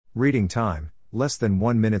Reading time, less than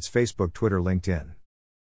 1 minute. Facebook, Twitter, LinkedIn.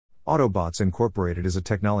 Autobots Inc. is a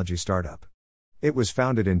technology startup. It was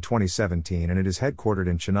founded in 2017 and it is headquartered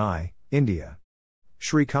in Chennai, India.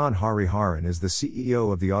 Srikanth Hariharan is the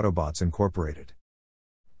CEO of the Autobots Inc.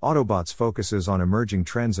 Autobots focuses on emerging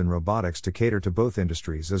trends in robotics to cater to both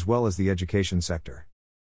industries as well as the education sector.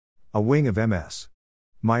 A wing of MS.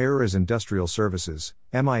 Mayura's Industrial Services,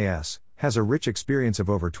 MIS, has a rich experience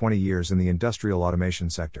of over 20 years in the industrial automation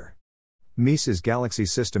sector. MES is Galaxy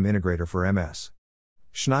System Integrator for MS.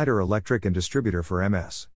 Schneider Electric and Distributor for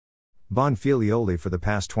MS. Bonfilioli for the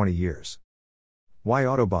past 20 years. Why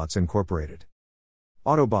Autobots Incorporated?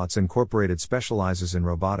 Autobots Incorporated specializes in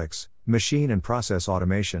robotics, machine and process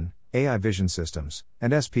automation, AI vision systems,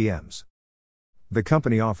 and SPMs. The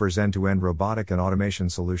company offers end-to-end robotic and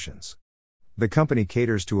automation solutions. The company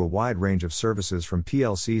caters to a wide range of services from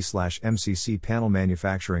PLC/MCC panel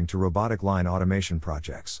manufacturing to robotic line automation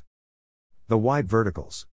projects. The wide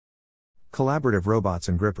verticals: collaborative robots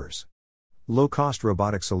and grippers, low-cost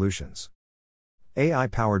robotic solutions,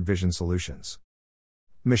 AI-powered vision solutions,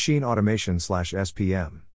 machine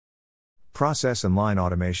automation/SPM, process and line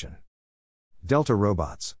automation, Delta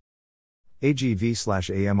robots,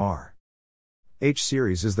 AGV/AMR.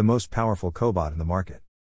 H-Series is the most powerful cobot in the market.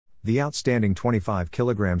 The outstanding 25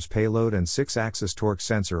 kg payload and 6-axis torque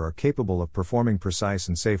sensor are capable of performing precise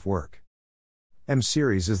and safe work.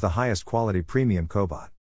 M-Series is the highest quality premium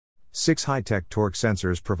cobot. 6 high-tech torque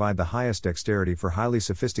sensors provide the highest dexterity for highly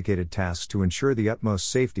sophisticated tasks to ensure the utmost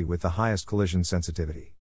safety with the highest collision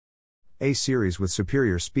sensitivity. A-Series with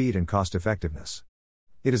superior speed and cost-effectiveness.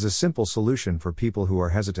 It is a simple solution for people who are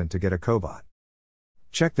hesitant to get a cobot.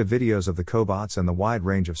 Check the videos of the cobots and the wide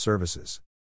range of services.